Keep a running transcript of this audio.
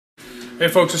Hey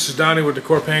folks, this is Donnie with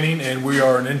Decor Painting, and we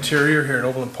are an interior here in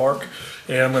Overland Park.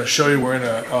 And I'm going to show you, we're in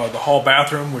the hall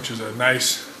bathroom, which is a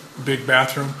nice big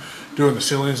bathroom, doing the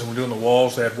ceilings and we're doing the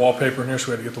walls. They had wallpaper in here,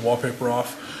 so we had to get the wallpaper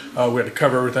off. We had to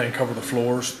cover everything, cover the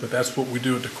floors, but that's what we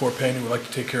do at Decor Painting. We like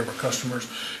to take care of our customers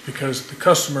because the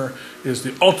customer is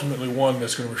the ultimately one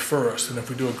that's going to refer us. And if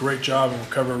we do a great job and we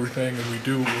cover everything and we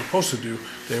do what we're supposed to do,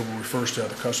 they will refer us to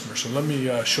other customers. So let me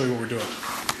show you what we're doing.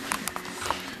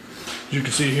 As you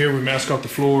can see here, we mask off the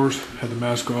floors, had to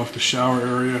mask off the shower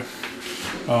area.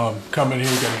 Come in here,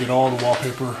 we got to get all the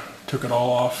wallpaper, took it all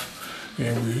off.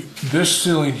 And this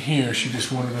ceiling here, she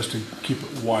just wanted us to keep it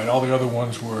white. All the other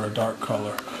ones were a dark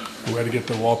color. We had to get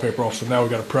the wallpaper off, so now we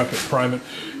got to prep it, prime it,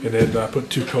 and then put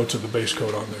 2 coats of the base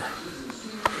coat on there.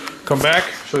 Come back,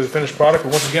 show you the finished product.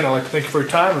 But once again, I'd like to thank you for your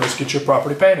time, and let's get your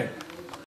property painted.